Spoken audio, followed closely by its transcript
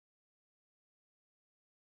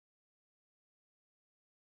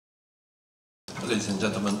ladies and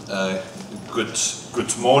gentlemen.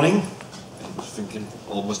 Good morning. I was thinking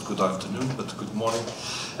almost good afternoon, but good morning.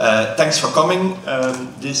 Thanks for coming.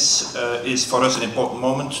 This is for us an important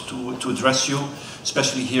moment to address you,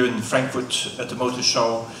 especially here in Frankfurt at the Motor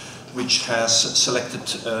Show, which has selected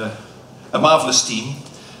a marvelous team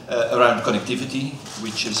around connectivity,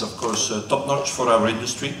 which is of course top-notch for our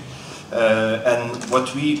industry. And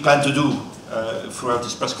what we plan to do throughout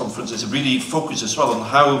this press conference is really focus as well on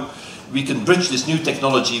how we can bridge this new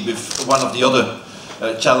technology with one of the other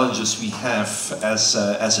challenges we have as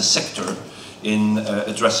a sector in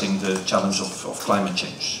addressing the challenge of climate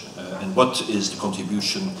change. And what is the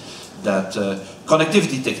contribution that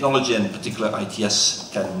connectivity technology, and in particular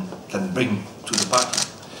ITS, can bring to the party.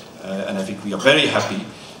 And I think we are very happy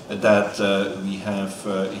that we have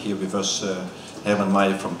here with us Herman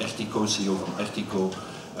Meyer from ERTICO, CEO from ERTICO,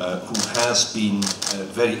 who has been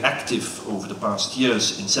very active over the past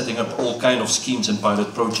years in setting up all kinds of schemes and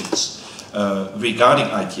pilot projects regarding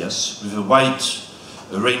ITS with a wide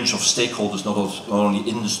range of stakeholders, not only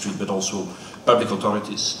industry but also public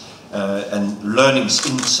authorities. And learnings,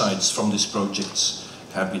 insights from these projects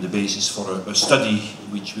have been the basis for a study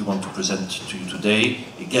which we want to present to you today.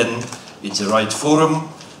 Again, it's the right forum,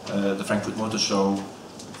 the Frankfurt Motor Show,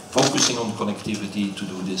 focusing on connectivity to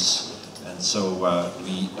do this. And so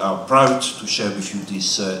we are proud to share with you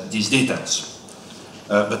these details.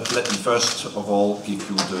 But let me first of all give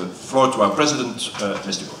you the floor to our President,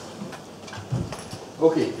 Mr. Ghosn.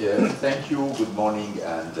 Okay, thank you, good morning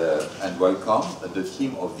and welcome. The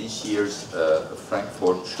theme of this year's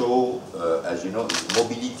Frankfurt show, as you know, is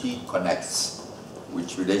Mobility Connects,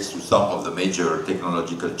 which relates to some of the major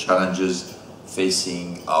technological challenges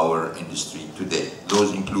facing our industry today.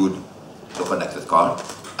 Those include the connected car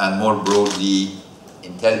and more broadly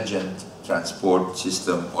intelligent transport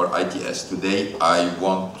system, or ITS. Today I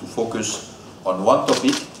want to focus on one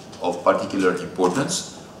topic of particular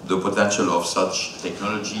importance: the potential of such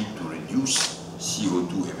technology to reduce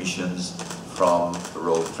CO2 emissions from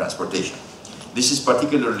road transportation. This is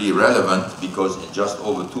particularly relevant because in just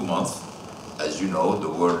over 2 months, as you know, the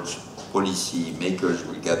world's policy makers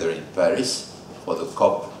will gather in Paris for the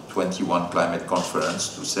COP21 climate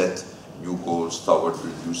conference to set new goals toward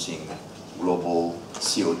reducing global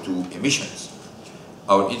CO2 emissions.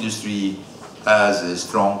 Our industry has a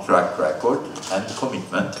strong track record and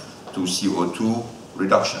commitment to CO2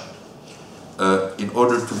 reduction. In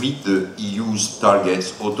order to meet the EU's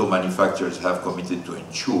targets, auto manufacturers have committed to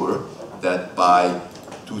ensure that by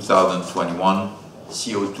 2021,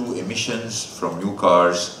 CO2 emissions from new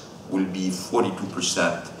cars will be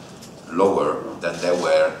 42% lower than they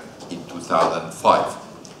were in 2005.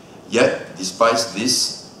 Yet, despite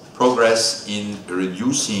this, progress in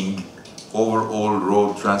reducing overall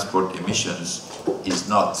road transport emissions is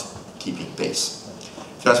not keeping pace.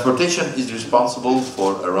 Transportation is responsible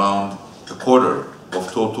for around a quarter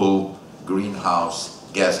of total greenhouse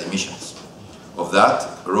gas emissions. Of that,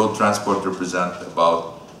 road transport represents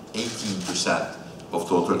about 18% of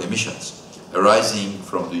total emissions, arising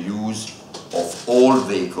from the use of all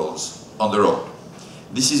vehicles on the road.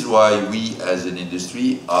 This is why we as an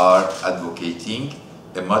industry are advocating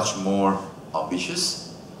a much more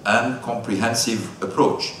ambitious and comprehensive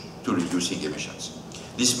approach to reducing emissions.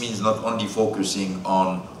 This means not only focusing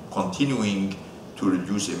on continuing to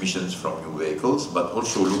reduce emissions from new vehicles, but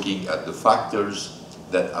also looking at the factors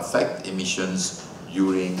that affect emissions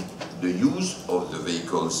during the use of the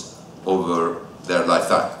vehicles over their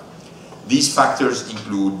lifetime. These factors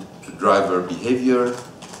include the driver behavior,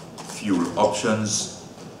 fuel options,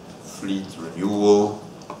 fleet renewal,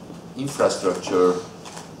 infrastructure,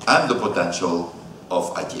 and the potential of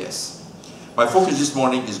ITS. My focus this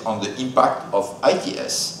morning is on the impact of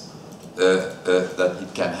ITS that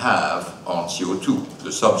it can have on CO2,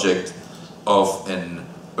 the subject of an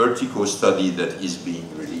ERTICO study that is being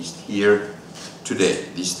released here today.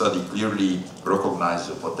 This study clearly recognizes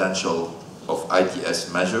the potential of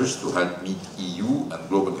ITS measures to help meet EU and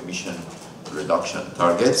global emission reduction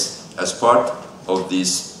targets as part of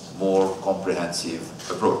this more comprehensive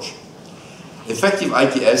approach. Effective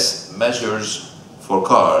ITS measures for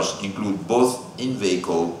cars include both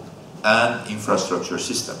in-vehicle and infrastructure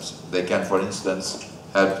systems. They can, for instance,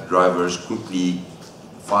 help drivers quickly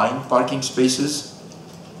find parking spaces,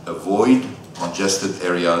 avoid congested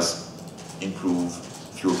areas, improve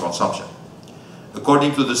fuel consumption.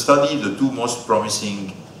 According to the study, the two most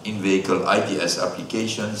promising in-vehicle ITS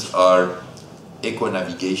applications are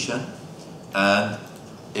eco-navigation and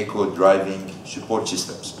eco-driving support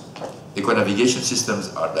systems. Eco-navigation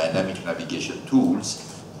systems are dynamic navigation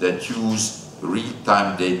tools that use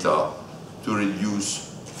real-time data to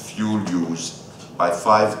reduce fuel use by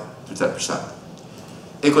 5 to 10%.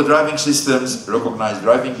 Eco-driving systems recognize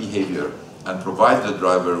driving behavior and provide the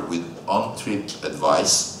driver with on-trip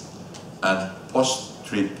advice and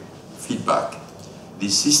post-trip feedback.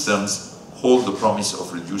 These systems hold the promise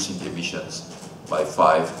of reducing emissions by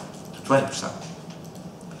 5 to 20%.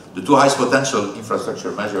 The two highest potential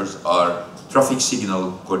infrastructure measures are traffic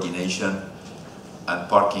signal coordination and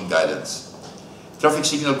parking guidance. Traffic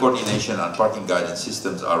signal coordination and parking guidance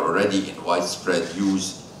systems are already in widespread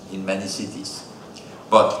use in many cities.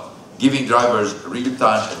 But giving drivers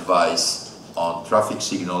real-time advice on traffic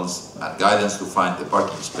signals and guidance to find a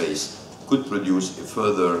parking space could produce a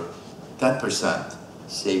further 10%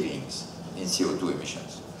 savings in CO2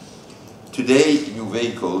 emissions. Today, new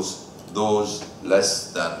vehicles, those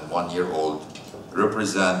less than 1 year old,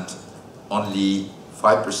 represent only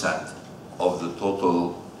 5% of the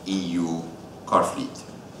total EU car fleet.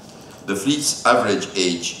 The fleet's average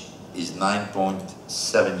age is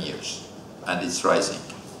 9.7 years, and it's rising.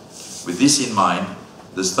 With this in mind,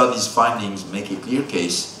 the study's findings make a clear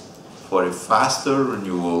case for a faster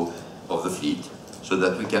renewal of the fleet so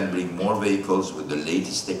that we can bring more vehicles with the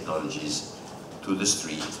latest technologies to the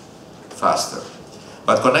street faster.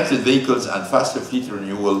 But connected vehicles and faster fleet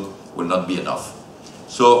renewal will not be enough.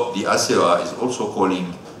 So the ACEA is also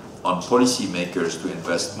calling on policymakers to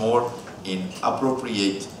invest more in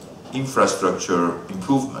appropriate infrastructure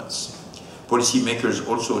improvements. Policymakers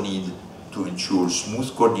also need to ensure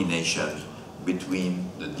smooth coordination between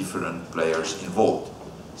the different players involved,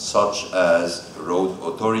 such as road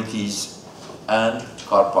authorities and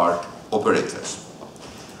car park operators.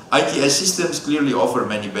 ITS systems clearly offer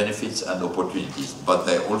many benefits and opportunities, but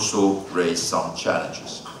they also raise some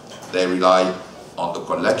challenges. They rely on the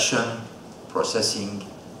collection, processing,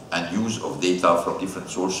 and use of data from different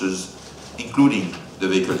sources, including the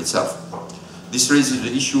vehicle itself. This raises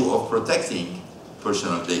the issue of protecting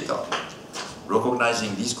personal data.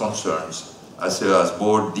 Recognizing these concerns, ACEA's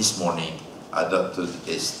board this morning adopted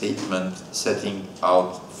a statement setting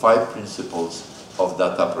out 5 principles of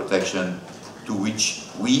data protection to which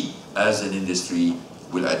we as an industry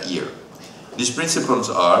will adhere. These principles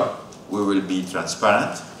are: we will be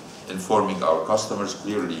transparent, informing our customers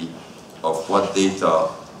clearly of what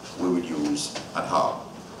data we will use and how.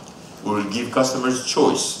 We will give customers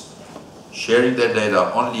choice, sharing their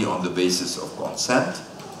data only on the basis of consent,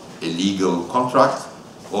 a legal contract,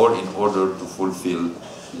 or in order to fulfill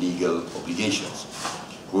legal obligations.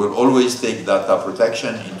 We will always take data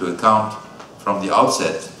protection into account from the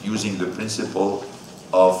outset using the principle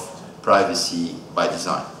of privacy by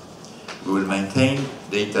design. We will maintain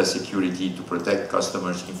data security to protect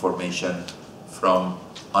customers' information from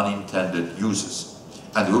unintended uses.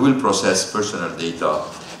 And we will process personal data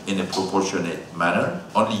in a proportionate manner,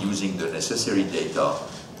 only using the necessary data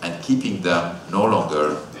and keeping them no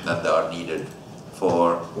longer than they are needed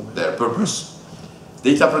for their purpose.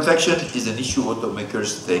 Data protection is an issue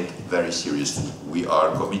automakers take very seriously. We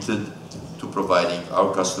are committed to providing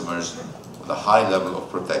our customers with a high level of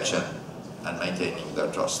protection and maintaining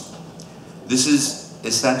their trust. This is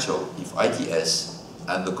essential if ITS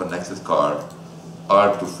and the connected car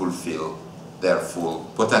are to fulfill their full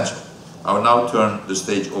potential. I will now turn the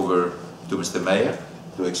stage over to Mr. Meyer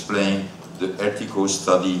to explain the ERTICO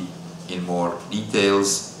study in more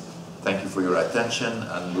details. Thank you for your attention,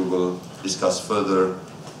 and we will discuss further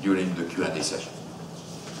during the Q&A session.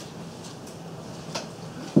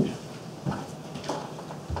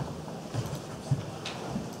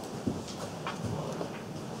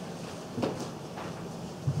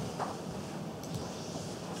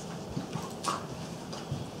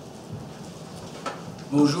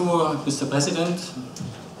 Bonjour, Mr. President.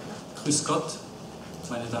 Grüß Gott,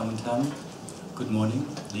 meine Damen und Herren. Good morning,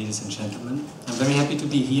 ladies and gentlemen. I'm very happy to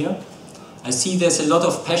be here. I see there's a lot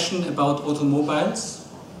of passion about automobiles.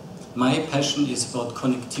 My passion is about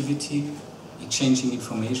connectivity, exchanging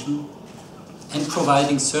information, and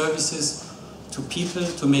providing services to people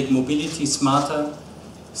to make mobility smarter,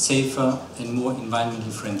 safer, and more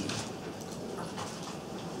environmentally friendly.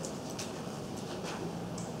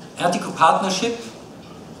 ERTICO Partnership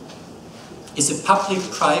is a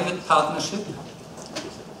public-private partnership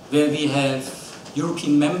where we have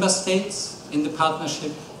European member states in the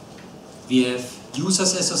partnership, we have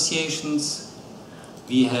users associations,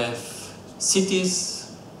 we have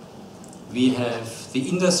cities, we have the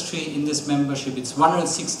industry in this membership. It's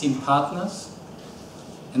 116 partners,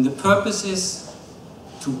 and the purpose is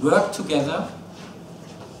to work together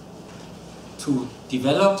to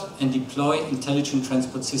develop and deploy intelligent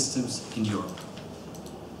transport systems in Europe.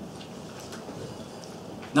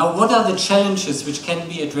 Now, what are the challenges which can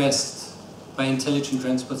be addressed by intelligent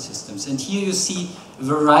transport systems. And here you see a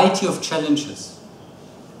variety of challenges.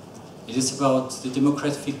 It is about the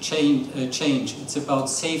demographic change, it's about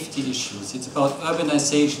safety issues, it's about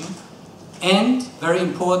urbanization, and very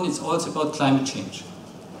important, it's also about climate change.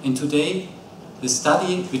 And today, the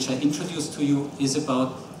study which I introduced to you is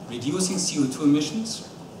about reducing CO2 emissions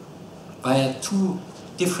via two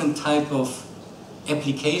different type of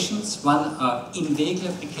applications. One are in-vehicle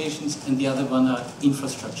applications and the other one are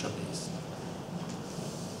infrastructure-based.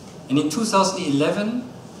 And in 2011,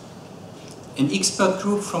 an expert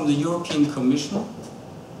group from the European Commission,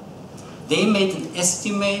 they made an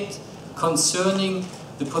estimate concerning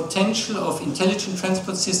the potential of intelligent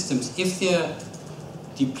transport systems if they are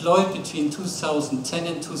deployed between 2010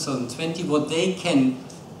 and 2020, what they can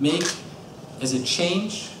make as a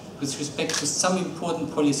change with respect to some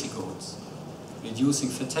important policy goals. Reducing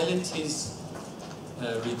fatalities,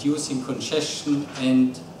 reducing congestion,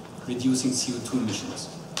 and reducing CO2 emissions.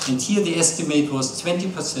 And here the estimate was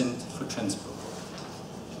 20% for transport.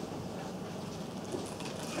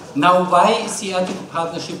 Now, why is the ERTICO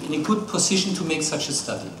partnership in a good position to make such a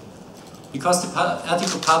study? Because the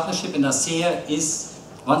ERTICO partnership, and ACEA is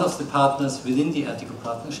one of the partners within the ERTICO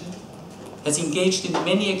partnership, has engaged in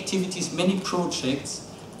many activities, many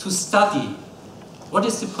projects to study what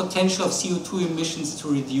is the potential of CO2 emissions to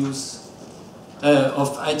reduce,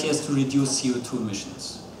 of ITS to reduce CO2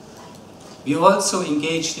 emissions. We also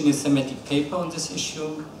engaged in a thematic paper on this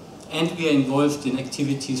issue, and we are involved in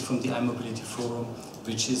activities from the iMobility Forum,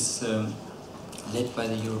 which is led by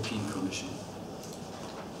the European Commission.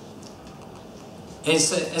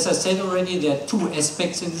 As I said already, there are two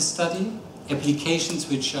aspects in this study: applications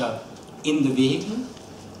which are in the vehicle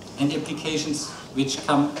and applications which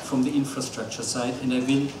come from the infrastructure side, and I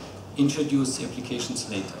will introduce the applications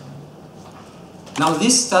later. Now,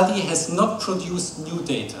 this study has not produced new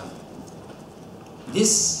data.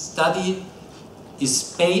 This study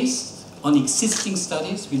is based on existing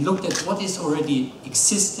studies. We looked at what is already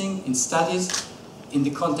existing in studies in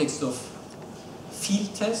the context of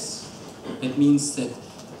field tests. That means that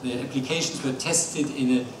the applications were tested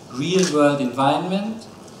in a real-world environment,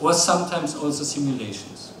 or sometimes also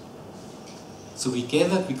simulations. So we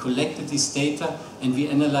gathered, we collected this data, and we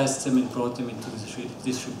analyzed them and brought them into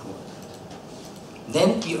this report.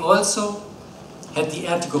 Then we also had the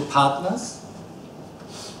ERTICO partners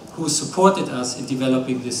who supported us in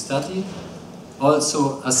developing this study,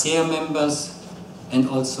 also ACEA members and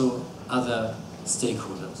also other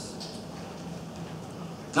stakeholders.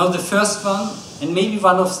 Now the first one, and maybe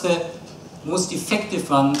one of the most effective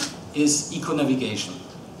one, is eco-navigation.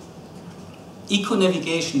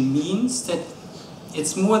 Eco-navigation means that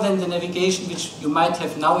it's more than the navigation which you might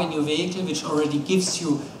have now in your vehicle, which already gives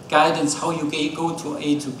you guidance how you go to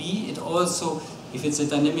A to B. It also, if it's a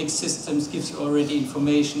dynamic system, gives you already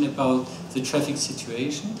information about the traffic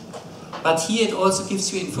situation. But here it also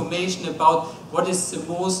gives you information about what is the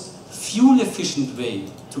most fuel-efficient way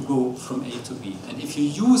to go from A to B. And if you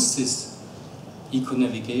use this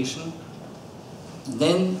eco-navigation,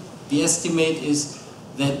 then the estimate is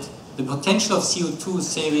that the potential of CO2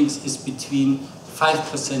 savings is between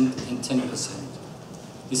 5% and 10%.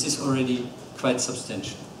 This is already quite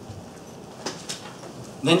substantial.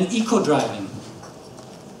 Then eco-driving.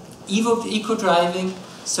 Eco-driving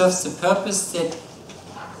serves the purpose that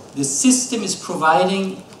the system is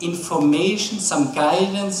providing information, some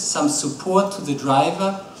guidance, some support to the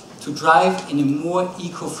driver to drive in a more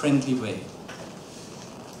eco-friendly way.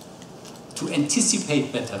 To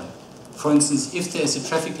anticipate better. For instance, if there is a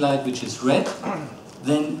traffic light which is red,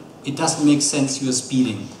 then it doesn't make sense you are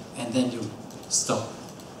speeding, and then you stop.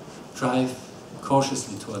 Drive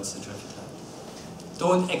cautiously towards the traffic light.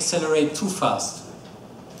 Don't accelerate too fast.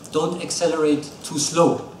 Don't accelerate too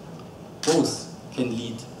slow. Both can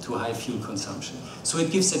lead to high fuel consumption. So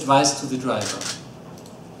it gives advice to the driver.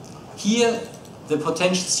 Here, the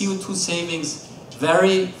potential CO2 savings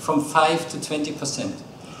vary from 5 to 20%.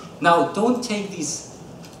 Now, don't take these,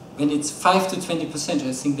 when it's 5 to 20%,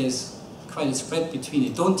 I think there's quite a spread between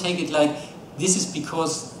it. Don't take it like this is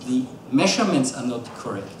because the measurements are not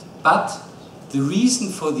correct. But the reason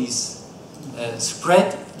for this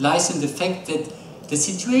spread lies in the fact that the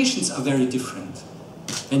situations are very different.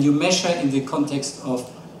 When you measure in the context of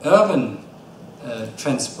urban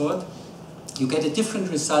transport, you get a different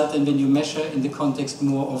result than when you measure in the context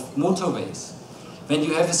more of motorways. When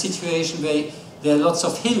you have a situation where there are lots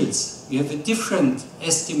of hills, you have a different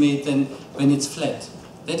estimate than when it's flat.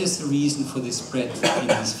 That is the reason for the spread in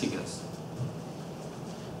these figures.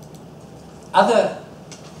 Other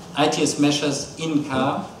ITS measures in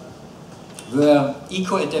car, were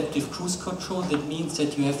eco-adaptive cruise control. That means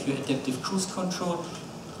that you have your adaptive cruise control,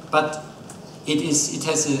 but it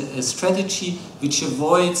has a strategy which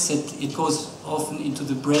avoids that it goes often into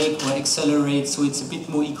the brake or accelerates, so it's a bit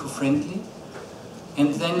more eco-friendly.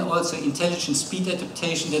 And then also intelligent speed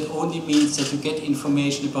adaptation, that only means that you get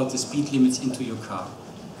information about the speed limits into your car.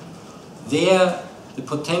 There, the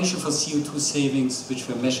potential for CO2 savings which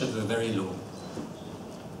were measured were very low.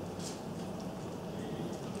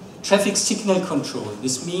 Traffic signal control.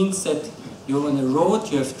 This means that you're on a road,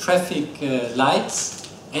 you have traffic lights,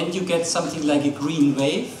 and you get something like a green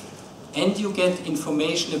wave, and you get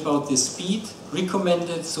information about the speed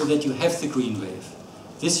recommended so that you have the green wave.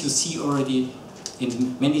 This you see already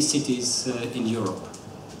in many cities in Europe.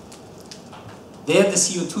 There the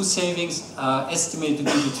CO2 savings are estimated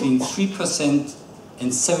to be between 3%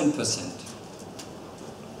 and 7%.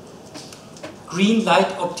 Green light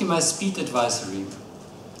optimized speed advisory.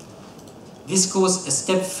 This goes a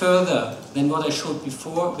step further than what I showed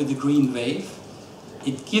before with the green wave.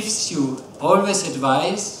 It gives you always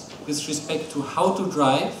advice with respect to how to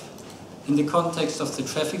drive in the context of the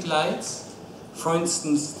traffic lights. For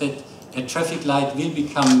instance, that a traffic light will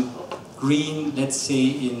become green, let's say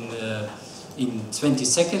in 20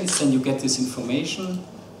 seconds, then you get this information.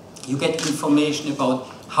 You get information about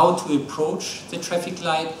how to approach the traffic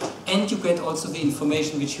light, and you get also the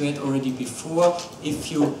information which you had already before,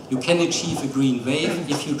 if you can achieve a green wave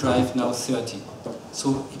if you drive now 30.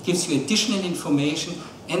 So it gives you additional information,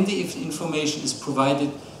 and the information is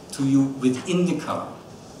provided to you within the car.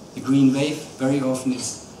 The green wave very often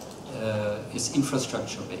is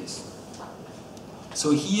infrastructure based.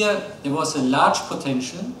 So here there was a large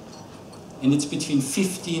potential, and it's between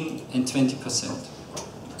 15 and 20%.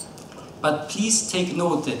 But please take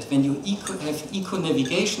note that when you have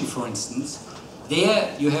eco-navigation, for instance,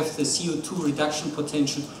 there you have the CO2 reduction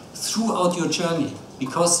potential throughout your journey,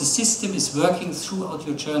 because the system is working throughout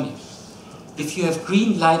your journey. If you have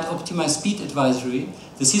green light optimized speed advisory,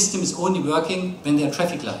 the system is only working when there are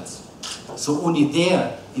traffic lights. So only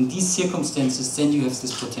there, in these circumstances, then you have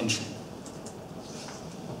this potential.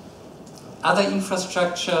 Other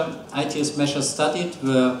infrastructure ITS measures studied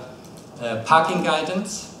were parking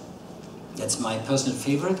guidance. That's my personal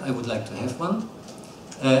favorite. I would like to have one.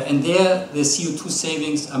 And there, the CO2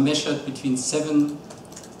 savings are measured between 7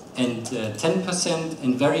 and 10%,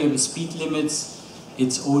 and variable speed limits,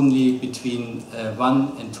 it's only between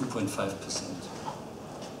 1 and 2.5%.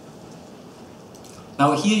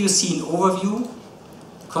 Now here you see an overview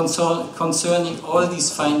concerning all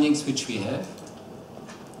these findings which we have.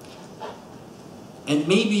 And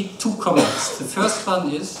maybe two comments. The first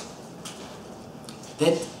one is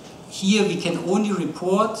that here we can only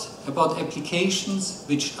report about applications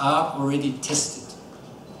which are already tested.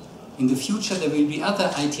 In the future there will be other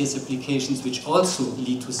ITS applications which also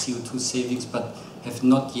lead to CO2 savings but have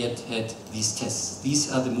not yet had these tests.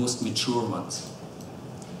 These are the most mature ones.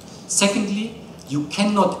 Secondly, you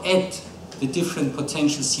cannot add the different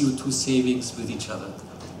potential CO2 savings with each other.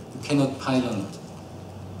 You cannot pile on it.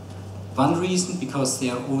 One reason, because they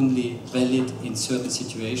are only valid in certain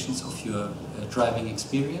situations of your driving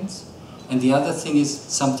experience. And the other thing is,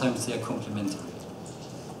 sometimes they are complementary.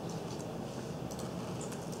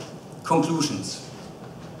 Conclusions.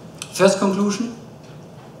 First conclusion,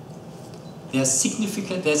 there's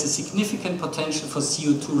a significant potential for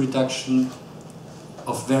CO2 reduction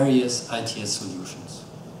of various ITS solutions.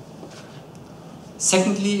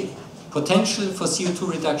 Secondly, potential for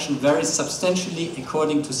CO2 reduction varies substantially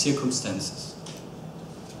according to circumstances.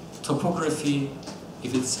 Topography,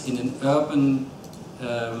 if it's in an urban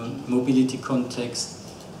mobility context,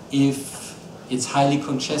 if it's highly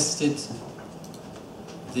congested,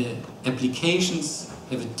 the applications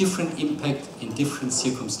have a different impact in different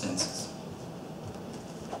circumstances.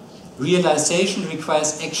 Realization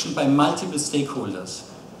requires action by multiple stakeholders.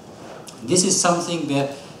 This is something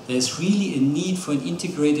where there's really a need for an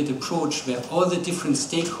integrated approach where all the different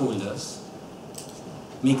stakeholders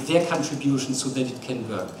make their contribution so that it can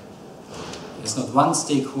work. There's not one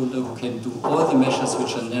stakeholder who can do all the measures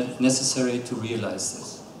which are necessary to realize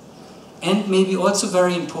this. And maybe also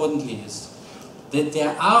very importantly is that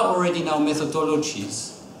there are already now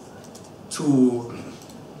methodologies to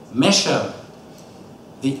measure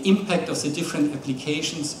the impact of the different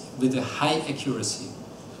applications with a high accuracy.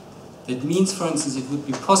 That means, for instance, it would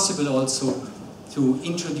be possible also to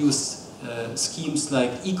introduce schemes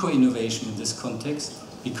like eco-innovation in this context,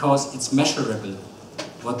 because it's measurable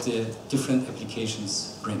what the different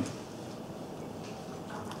applications bring.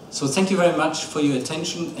 So thank you very much for your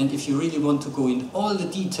attention, and if you really want to go in all the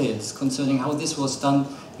details concerning how this was done,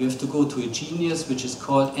 you have to go to a genius which is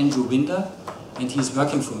called Andrew Winder, and he's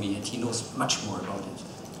working for me and he knows much more about it.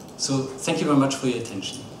 So thank you very much for your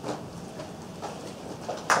attention.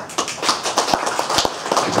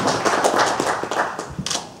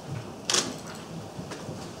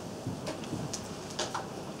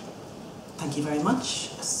 Thank you very much.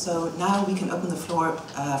 So now we can open the floor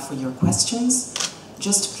for your questions.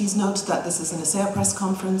 Just please note that this is an ACEA press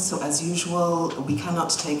conference, so as usual, we cannot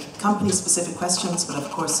take company-specific questions, but of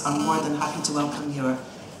course I'm more than happy to welcome your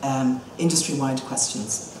industry-wide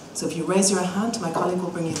questions. So if you raise your hand, my colleague will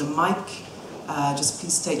bring you the mic. Just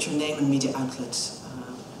please state your name and media outlet.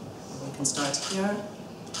 We can start here.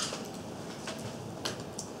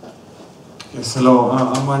 Yes, hello.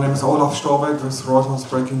 My name is Olaf Storbeck with Reuters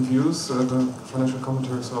Breaking Views, the financial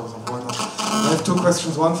commentary service of Reuters. I have two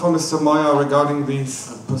questions. One for Mr. Meyer regarding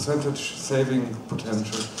these percentage saving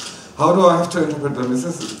potential. How do I have to interpret them? Is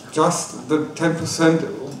this just the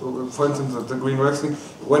 10%, for instance, the green waxing,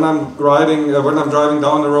 when I'm driving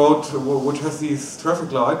down the road, which has these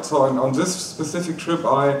traffic lights? So on this specific trip,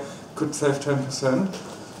 I could save 10%.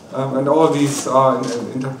 And all these are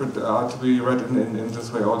to be read in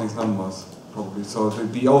this way, all these numbers, probably. So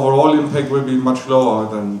the overall impact will be much lower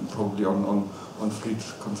than probably on fleet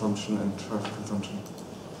consumption and traffic consumption.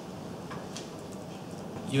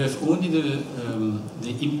 You have only the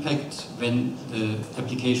impact when the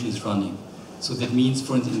application is running. So that means,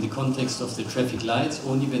 for instance, in the context of the traffic lights,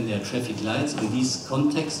 only when there are traffic lights, in these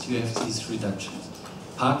contexts you have these reductions.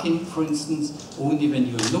 Parking, for instance, only when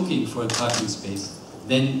you're looking for a parking space,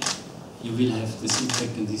 then you will have this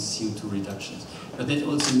impact in these CO2 reductions. But that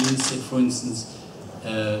also means that, for instance,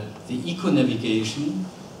 the eco-navigation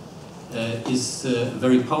is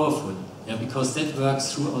very powerful, yeah, because that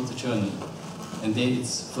works throughout the journey, and then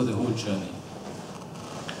it's for the whole journey.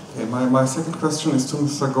 Okay, my second question is to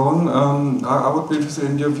Mr. Ghosn. I would be interested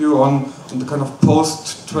in your view on the kind of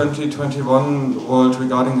post-2021 world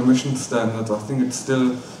regarding emission standards. I think it's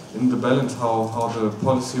still in the balance how the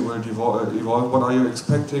policy will evolve. What are you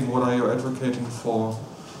expecting? What are you advocating for?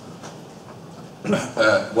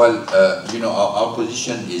 You know, our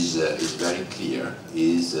position is very clear.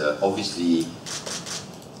 Obviously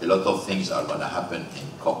a lot of things are going to happen in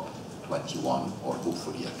COP21, or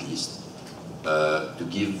hopefully at least, to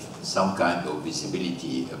give some kind of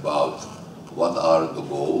visibility about what are the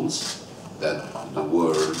goals that the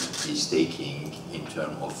world is taking in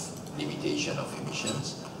terms of limitation of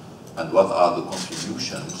emissions, and what are the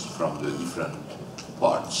contributions from the different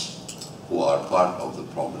parts who are part of the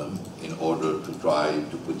problem in order to try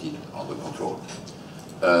to put it under control.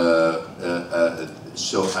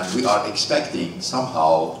 And we are expecting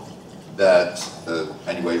somehow that,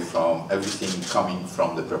 anyway, from everything coming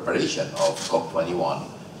from the preparation of COP21,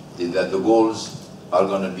 that the goals are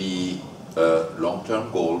going to be a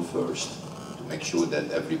long-term goal first, to make sure that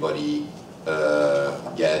everybody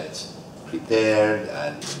get prepared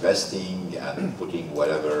and investing and putting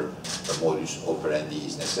whatever modus operandi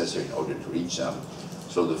is necessary in order to reach them.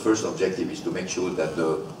 So the first objective is to make sure that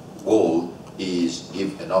the goal is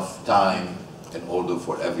give enough time in order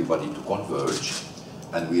for everybody to converge,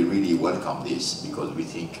 and we really welcome this, because we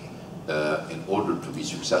think in order to be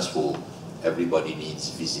successful, everybody needs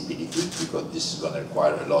visibility, because this is going to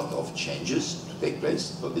require a lot of changes to take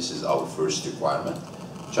place. So this is our first requirement.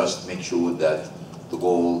 Just make sure that the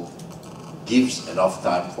goal gives enough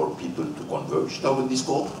time for people to converge toward this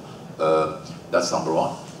goal. That's number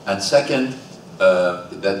one. And second,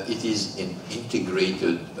 that it is an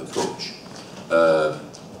integrated approach.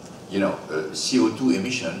 CO2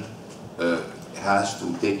 emission has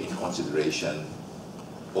to take in consideration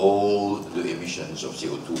all the emissions of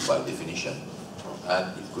CO2 by definition,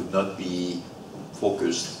 and it could not be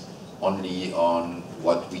focused only on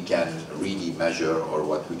what we can really measure or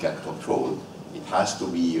what we can control. It has to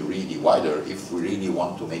be really wider if we really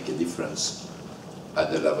want to make a difference at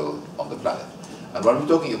the level on the planet. And when we're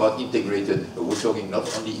talking about integrated, we're talking not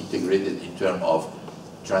only integrated in terms of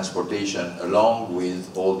transportation along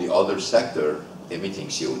with all the other sector emitting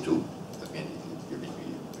CO2. I mean,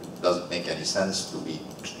 it doesn't make any sense to be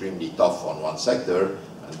extremely tough on one sector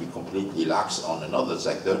and be completely lax on another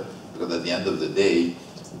sector, because at the end of the day,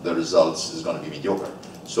 the results is going to be mediocre.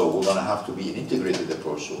 So we're going to have to be an integrated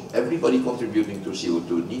approach. So everybody contributing to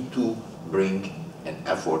CO2 need to bring an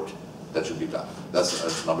effort that should be planned.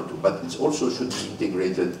 That's number two. But it also should be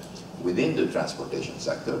integrated within the transportation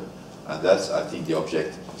sector. And that's, I think, the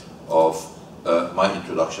object of my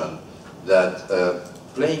introduction, that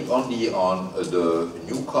playing only on the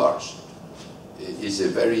new cars is a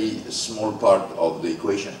very small part of the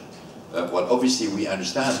equation. Well, obviously we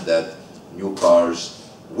understand that new cars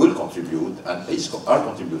will contribute and are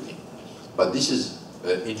contributing, but this is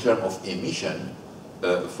in terms of emission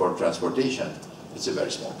for transportation, it's a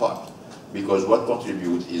very small part, because what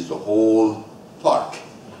contributes is the whole park.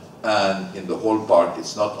 And in the whole park,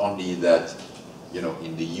 it's not only that, you know,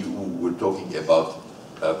 in the EU we're talking about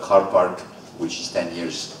a car park which is 10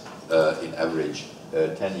 years in average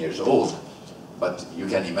 10 years old, but you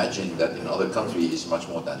can imagine that in other countries it's much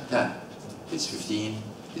more than 10. It's 15,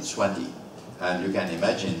 it's 20. And you can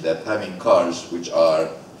imagine that having cars which are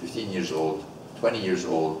 15 years old, 20 years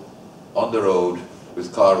old, on the road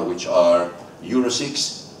with cars which are Euro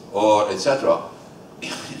 6 or etc.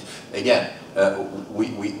 Again,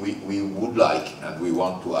 we would like and we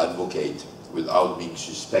want to advocate, without being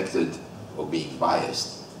suspected of being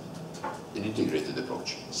biased, an integrated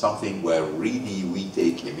approach. Something where really we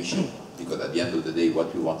take emission, because at the end of the day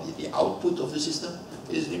what we want is the output of the system,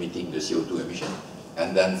 is limiting the CO2 emission,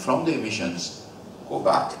 and then from the emissions go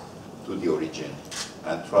back to the origin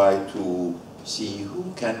and try to see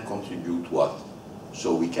who can contribute what,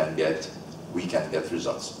 so we can get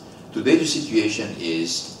results. Today the situation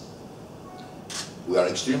is we are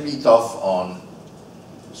extremely tough on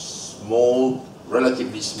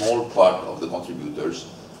relatively small part of the contributors,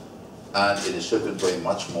 and in a certain way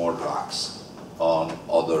much more lax on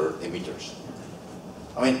other emitters.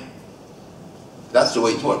 I mean, that's the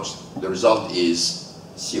way it works. The result is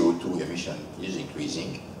CO2 emission is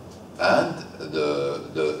increasing, and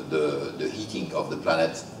the heating of the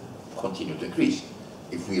planet continue to increase.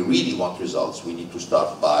 If we really want results, we need to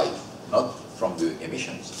start by, not from the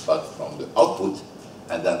emissions, but from the output,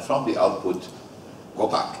 and then from the output, go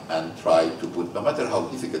back and try to put, no matter how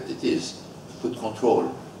difficult it is, put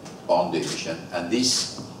control on the emission, and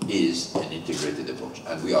this is an integrated approach,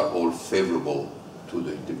 and we are all favorable to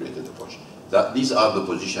the integrated approach. These are the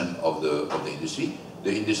position of the industry.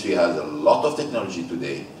 The industry has a lot of technology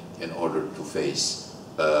today in order to face,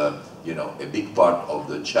 you know, a big part of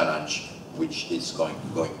the challenge, which is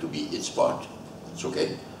going to be its part. It's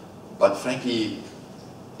okay, but frankly,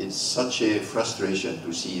 it's such a frustration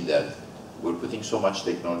to see that we're putting so much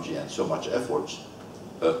technology and so much efforts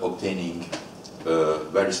obtaining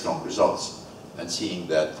very strong results, and seeing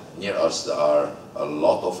that near us there are a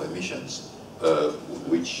lot of emissions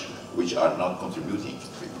which are not contributing.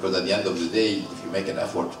 Because at the end of the day, if you make an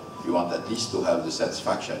effort, you want at least to have the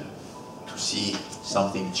satisfaction to see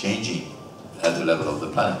something changing at the level of the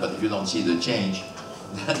planet. But if you don't see the change,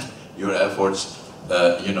 then your efforts,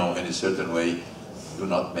 you know, in a certain way, do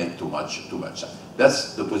not make too much sense.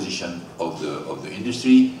 That's the position of the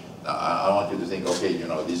industry. I want you to think, okay, you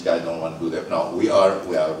know, these guys don't want to do that. No, we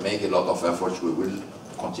are making a lot of efforts. We will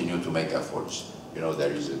continue to make efforts. You know,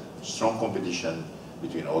 there is a strong competition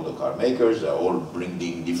between all the car makers. They're all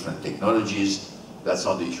bringing different technologies. That's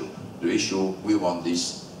not the issue. The issue, we want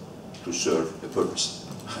this to serve a purpose.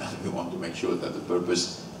 We want to make sure that the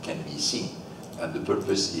purpose can be seen. And the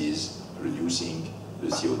purpose is reducing the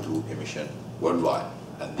CO2 emission worldwide.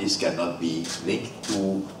 And this cannot be linked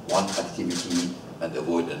to one activity and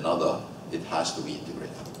avoid another. It has to be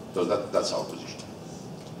integrated. So that's our position.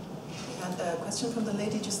 And a question from the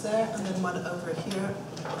lady just there, and then one over here.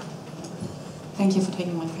 Thank you for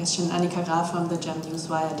taking my question. Annika Graf from the German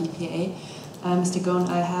Newswire DPA. Mr. Ghosn,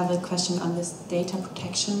 I have a question on this data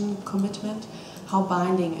protection commitment. How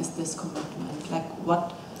binding is this commitment? Like,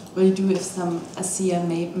 what will you do if some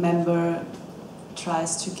ACEA member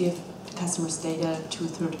tries to give customers' data to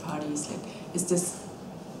third parties? Like, is this,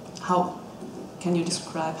 how can you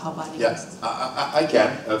describe how binding it is? I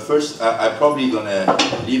can. First, I'm probably going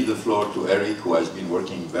to leave the floor to Eric, who has been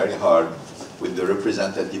working very hard with the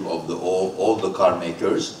representative of all the car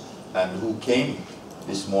makers, and who came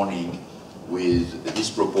this morning with this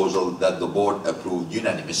proposal that the board approved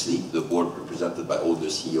unanimously, the board represented by all the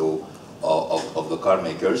CEO of the car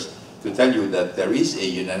makers, to tell you that there is a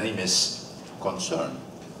unanimous concern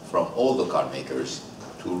from all the car makers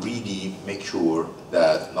to really make sure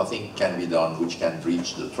that nothing can be done which can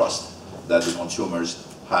breach the trust that the consumers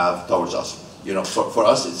have towards us. You know, for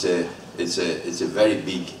us it's a very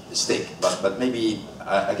big stake, but maybe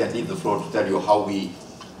I can leave the floor to tell you how we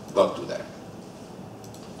got to there.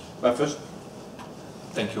 Well, first,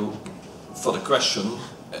 thank you for the question.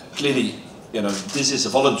 Clearly, you know, this is a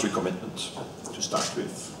voluntary commitment to start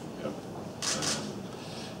with.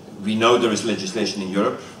 We know there is legislation in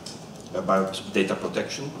Europe about data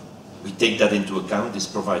protection. We take that into account. This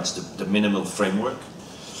provides the minimal framework.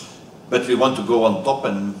 But we want to go on top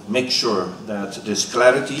and make sure that there's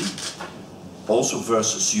clarity also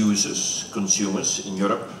versus users, consumers in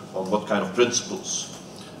Europe, on what kind of principles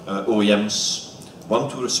OEMs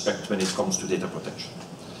want to respect when it comes to data protection.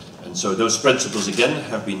 And so those principles again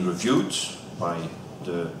have been reviewed by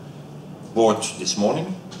the board this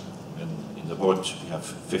morning. And in the board we have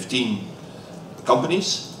 15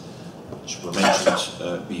 companies, which were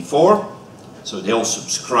mentioned before. So they all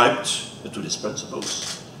subscribed to these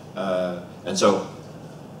principles. And so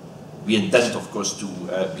we intend, of course, to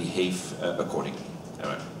behave accordingly.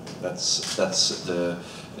 That's the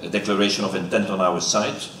declaration of intent on our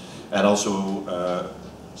side, and also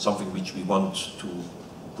something which we want to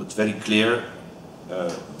put very clear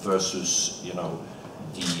versus,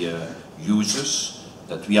 the users,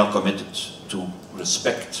 that we are committed to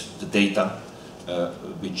respect the data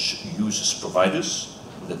which users provide us.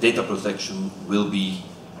 The data protection will be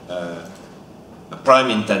a prime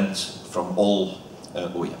intent from all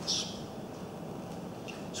OEMs.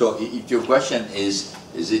 So if your question is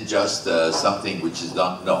it just something which is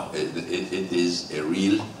done? No, it is a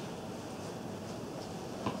real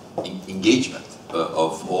engagement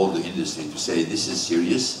of all the industry to say this is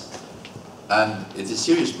serious. And it is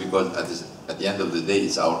serious because at the end of the day,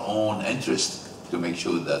 it's our own interest to make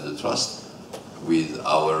sure that the trust with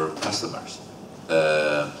our customers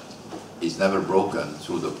is never broken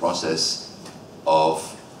through the process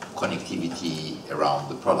of connectivity around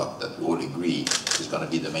the product that we all agree is going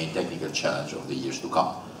to be the main technical challenge of the years to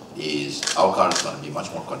come. Is our car is going to be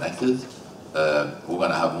much more connected. We're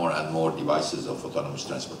going to have more and more devices of autonomous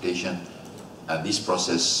transportation, and this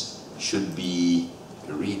process should be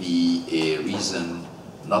really a reason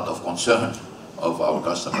not of concern of our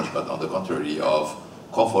customers, but on the contrary of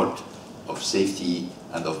comfort, of safety,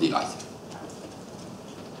 and of delight.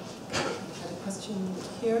 I had a question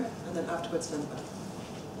here, and then afterwards Linda.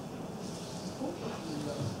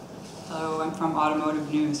 Hello, I'm from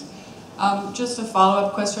Automotive News. Just a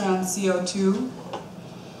follow-up question on CO2.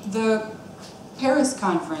 The Paris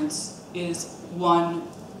conference is one,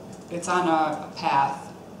 it's on a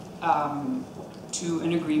path to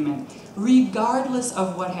an agreement. Regardless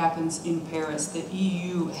of what happens in Paris, the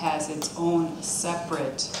EU has its own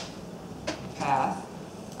separate path.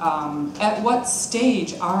 At what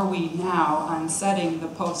stage are we now on setting the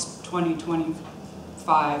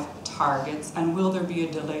post-2025 targets, and will there be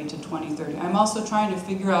a delay to 2030? I'm also trying to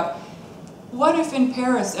figure out, what if in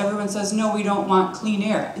Paris everyone says, no, we don't want clean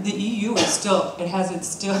air? The EU is still, it has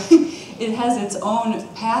its own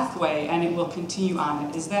pathway, and it will continue on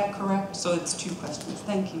it. Is that correct? So it's two questions.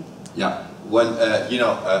 Thank you. Yeah, well,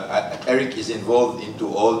 Eric is involved into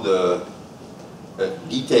all the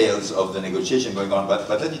details of the negotiation going on, but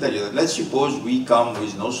let me tell you, let's suppose we come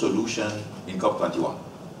with no solution in COP21.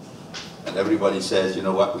 And everybody says, you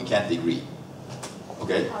know what, we can't agree.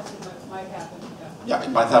 Okay? It might happen, yeah,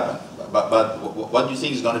 it might happen. But what do you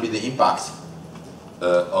think is going to be the impact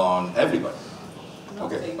on everybody?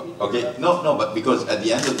 Okay. Okay. No, but because at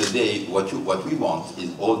the end of the day, what we want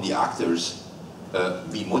is all the actors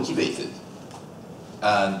be motivated,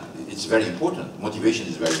 and it's very important. Motivation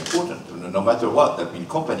is very important, no matter what. That means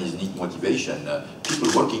companies need motivation.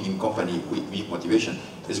 People working in company need motivation.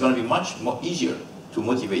 It's going to be much more easier to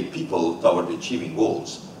motivate people toward achieving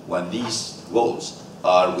goals when these goals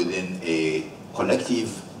are within a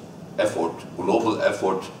collective effort, global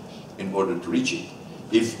effort, in order to reach it.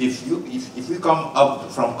 If we come up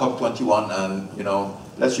from COP21 and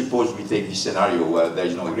let's suppose we take this scenario where there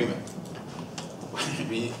is no agreement,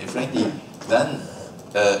 frankly, then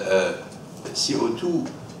CO2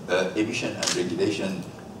 emission and regulation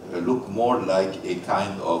look more like a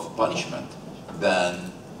kind of punishment than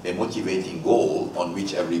a motivating goal on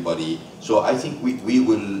which everybody. So I think we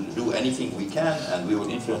will do anything we can, and we will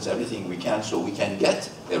influence everything we can so we can get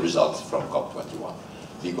a result from COP21.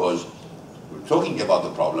 Because we're talking about the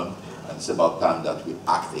problem, and it's about time that we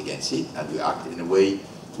act against it, and we act in a way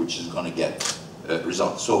which is going to get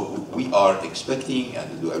results. So we are expecting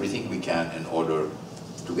and do everything we can in order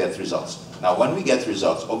to get results. Now, when we get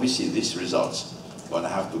results, obviously these results are going to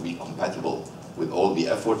have to be compatible with all the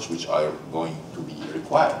efforts which are going to be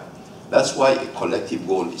required. That's why a collective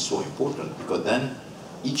goal is so important, because then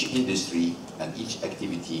each industry and each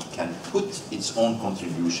activity can put its own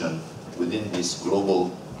contribution within this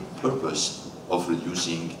global purpose of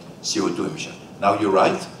reducing CO2 emission. Now, you're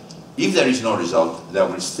right, if there is no result, there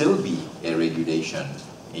will still be a regulation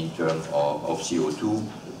in terms of CO2.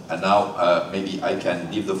 And now maybe I can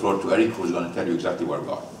give the floor to Eric, who's going to tell you exactly where we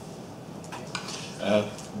are.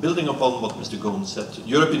 Building upon what Mr. Ghosn said, the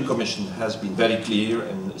European Commission has been very clear,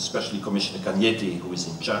 and especially Commissioner Cañete, who is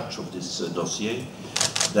in charge of this dossier,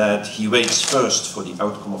 that he waits first for the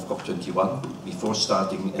outcome of COP21 before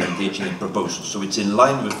starting and engaging in proposals. So it's in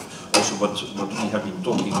line with also what we have been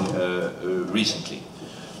talking recently.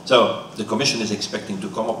 So the Commission is expecting to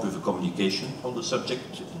come up with a communication on the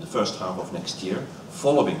subject in the first half of next year,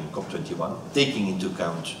 following COP21, taking into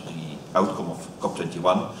account the outcome of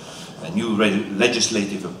COP21, and new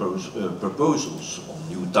legislative proposals on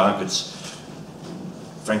new targets.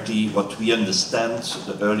 Frankly, what we understand,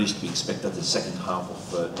 the earliest we expect at the second half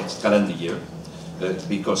of next calendar year,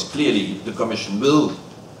 because clearly the Commission will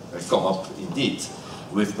come up indeed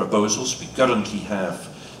with proposals. We currently have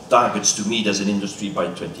targets to meet as an industry by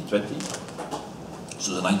 2020,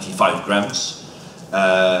 so the 95 grams,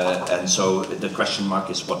 and so the question mark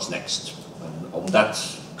is what's next. And on that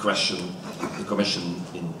question, the Commission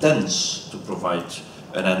intends to provide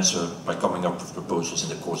an answer by coming up with proposals in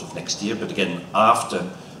the course of next year, but again after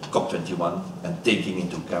COP21 and taking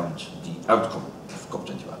into account the outcome of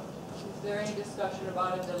COP21. Is there any discussion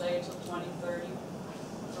about a delay till 2030?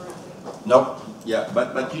 No. Yeah,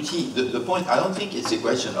 but you see, the point, I don't think it's a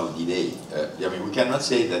question of delay. I mean, we cannot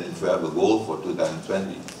say that if we have a goal for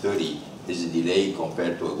 2030, there's a delay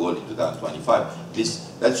compared to a goal in 2025.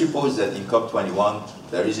 Let's suppose that in COP21,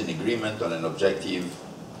 there is an agreement on an objective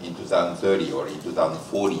in 2030 or in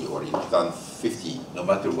 2040 or in 2050, no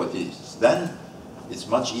matter what it is. Then it's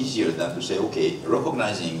much easier than to say, okay,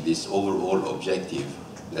 recognizing this overall objective,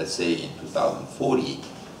 let's say in 2040,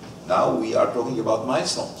 now we are talking about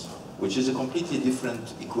milestones, which is a completely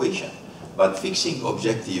different equation. But fixing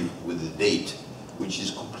objective with a date, which is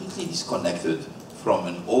completely disconnected from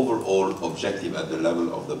an overall objective at the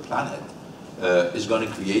level of the planet, is going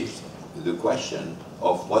to create the question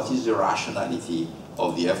of what is the rationality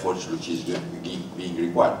of the efforts which is being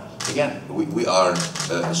required. Again, we are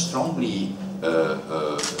strongly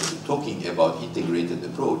talking about integrated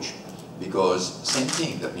approach, because same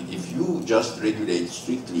thing, I mean, if you just regulate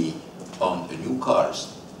strictly on the new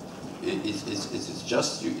cars, it's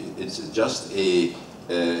just a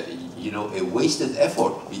a wasted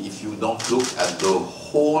effort if you don't look at the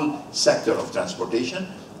whole sector of transportation,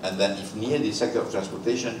 and then if near the sector of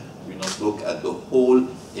transportation you don't look at the whole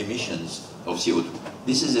emissions of CO2.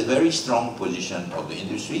 This is a very strong position of the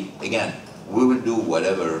industry. Again, we will do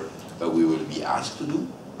whatever we will be asked to do,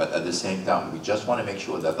 but at the same time we just want to make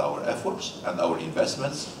sure that our efforts and our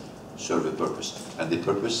investments serve a purpose, and the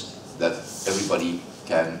purpose that everybody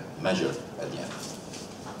can measure at the end.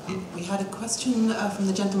 We had a question from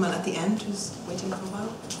the gentleman at the end who's waiting for a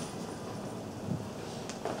while.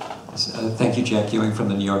 Thank you, Jack Ewing from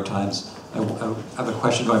the New York Times. I have a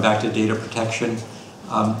question going back to data protection.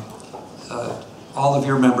 All of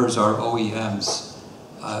your members are OEMs.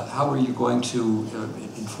 How are you going to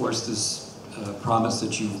enforce this promise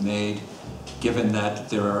that you've made, given that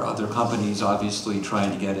there are other companies obviously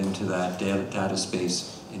trying to get into that data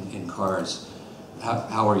space in cars?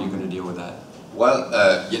 How are you going to deal with that? Well,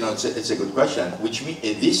 it's a good question.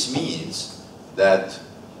 This means that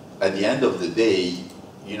at the end of the day,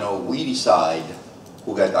 we decide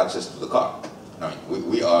who gets access to the car. I mean,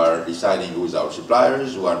 we are deciding who is our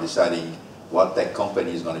suppliers, who are deciding what tech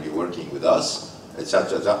company is going to be working with us,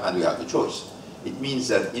 etc., and we have the choice. It means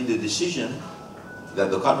that in the decision that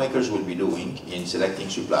the car makers will be doing in selecting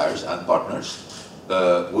suppliers and partners,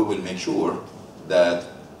 we will make sure that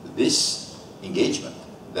this engagement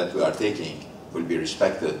that we are taking will be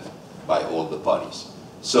respected by all the parties.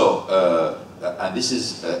 So, and this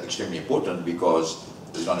is extremely important because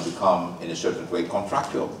it's going to become, in a certain way,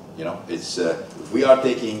 contractual. If we are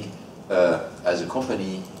taking, as a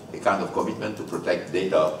company, a kind of commitment to protect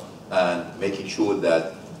data and making sure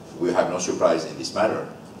that we have no surprise in this matter,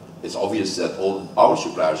 it's obvious that all our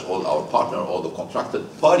suppliers, all our partners, all the contracted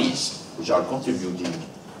parties which are contributing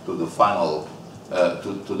to the final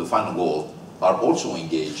goal are also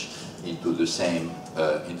engaged into the same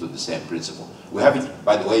principle. We have it,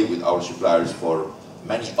 by the way, with our suppliers for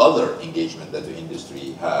many other engagement that the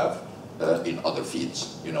industry have in other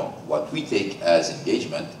fields. What we take as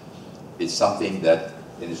engagement is something that,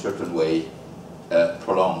 in a certain way,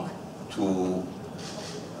 prolong to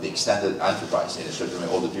the extended enterprise, in a certain way,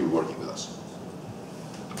 all the people working with us.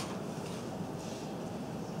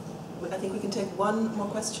 I think we can take one more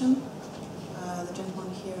question. The gentleman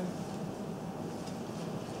here.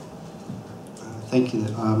 Thank you.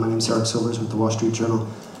 My name is Eric Silvers with the Wall Street Journal.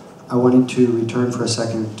 I wanted to return for a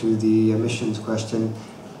second to the emissions question,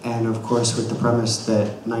 and of course with the premise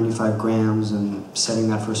that 95 grams and setting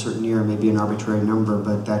that for a certain year may be an arbitrary number,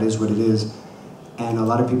 but that is what it is. And a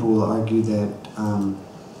lot of people will argue that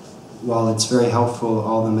while it's very helpful,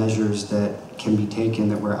 all the measures that can be taken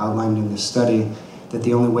that were outlined in this study, that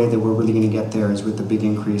the only way that we're really going to get there is with the big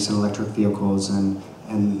increase in electric vehicles and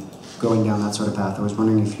going down that sort of path. I was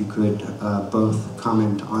wondering if you could both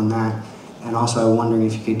comment on that, and also I'm wondering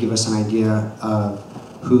if you could give us an idea of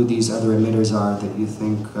who these other emitters are that you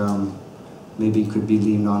think maybe could be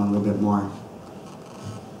leaned on a little bit more.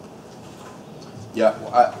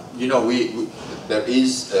 Yeah, you know, there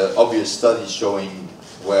is obvious studies showing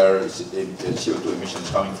where CO2 emissions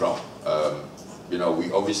is coming from. You know,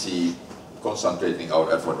 we obviously concentrating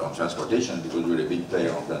our effort on transportation because we're a big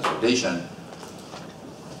player on transportation.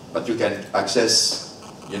 But you can access,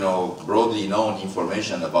 you know, broadly known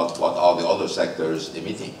information about what are the other sectors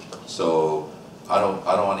emitting. So I don't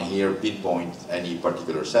want to here pinpoint any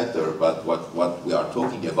particular sector, but what we are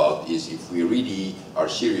talking about is if we really are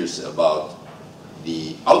serious about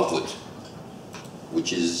the output,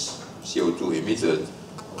 which is CO2 emitted,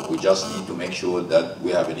 we just need to make sure that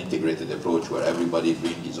we have an integrated approach where everybody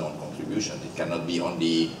brings his own contribution. It cannot be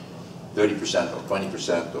only 30% or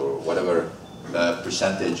 20% or whatever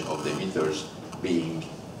percentage of the emitters being,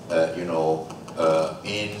 you know,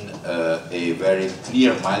 in a very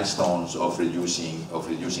clear milestones of reducing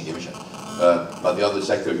emission. But the other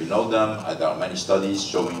sector, you know them, and there are many studies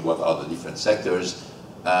showing what are the different sectors,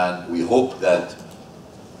 and we hope that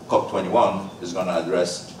COP21 is going to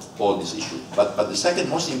address all these issues. But the second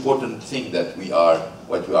most important thing that we are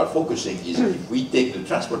focusing is if we take the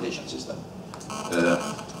transportation system,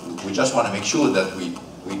 we just want to make sure that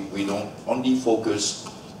we don't only focus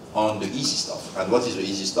on the easy stuff. And what is the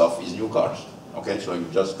easy stuff is new cars. Okay, so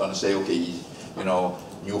you're just going to say, okay, you know,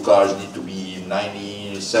 new cars need to be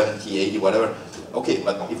 90, 70, 80, whatever. Okay,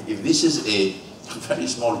 but if this is a very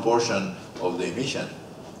small portion of the emission,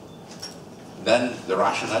 then the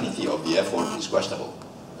rationality of the effort is questionable.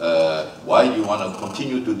 Why do you want to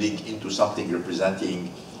continue to dig into something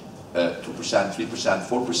representing 2%, 3%,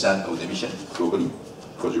 4% of the emission globally,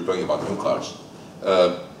 because you're talking about new cars,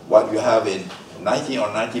 while you have in 90 or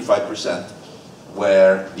 95%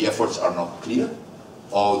 where the efforts are not clear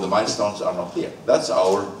or the milestones are not clear. That's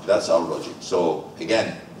our logic. So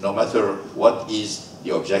again, no matter what is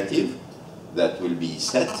the objective that will be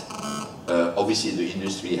set, obviously the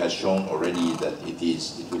industry has shown already that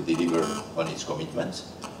it will deliver on its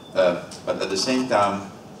commitments. But at the same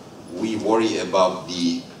time, we worry about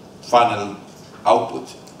the final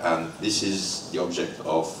output, and this is the object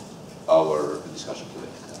of our discussion today.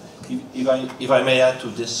 If I may add to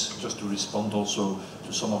this, just to respond also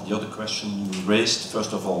to some of the other questions you raised.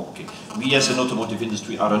 First of all, okay, we as an automotive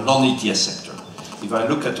industry are a non-ETS sector. If I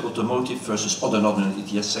look at automotive versus other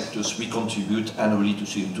non-ETS sectors, we contribute annually to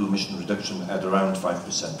CO2 emission reduction at around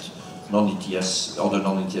 5%. Non-ETS, other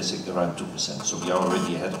non-ETS sector around 2%. So we are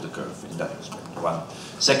already ahead of the curve in that respect. One.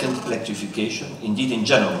 Second, electrification. Indeed, in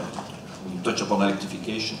general, we touch upon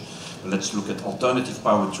electrification. Let's look at alternative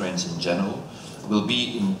powertrains in general. Will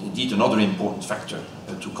be indeed another important factor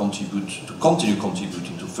to continue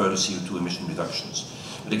contributing to further CO2 emission reductions.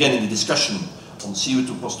 But again, in the discussion on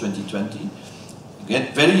CO2 post-2020,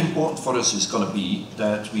 again, very important for us is going to be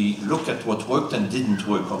that we look at what worked and didn't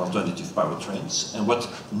work on alternative powertrains and what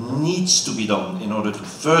needs to be done in order to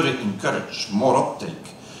further encourage more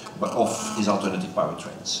uptake of these alternative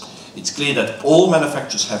powertrains. It's clear that all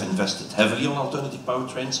manufacturers have invested heavily on alternative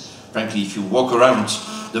powertrains. Frankly, if you walk around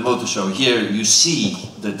the motor show here, you see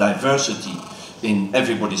the diversity in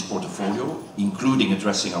everybody's portfolio, including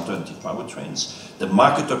addressing alternative powertrains. The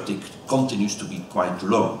market uptake continues to be quite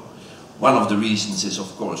low. One of the reasons is,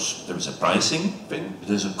 of course, there is a pricing thing,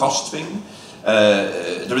 there's a cost thing,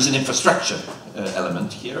 there is an infrastructure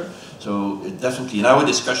element here. So definitely in our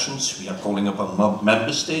discussions, we are calling upon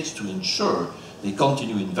member states to ensure they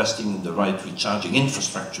continue investing in the right recharging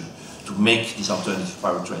infrastructure to make these alternative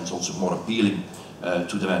powertrains also more appealing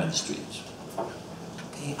to the man in the street.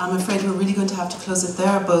 Okay, I'm afraid we're really going to have to close it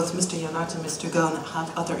there. Both Mr. Janart and Mr. Ghosn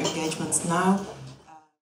have other engagements now.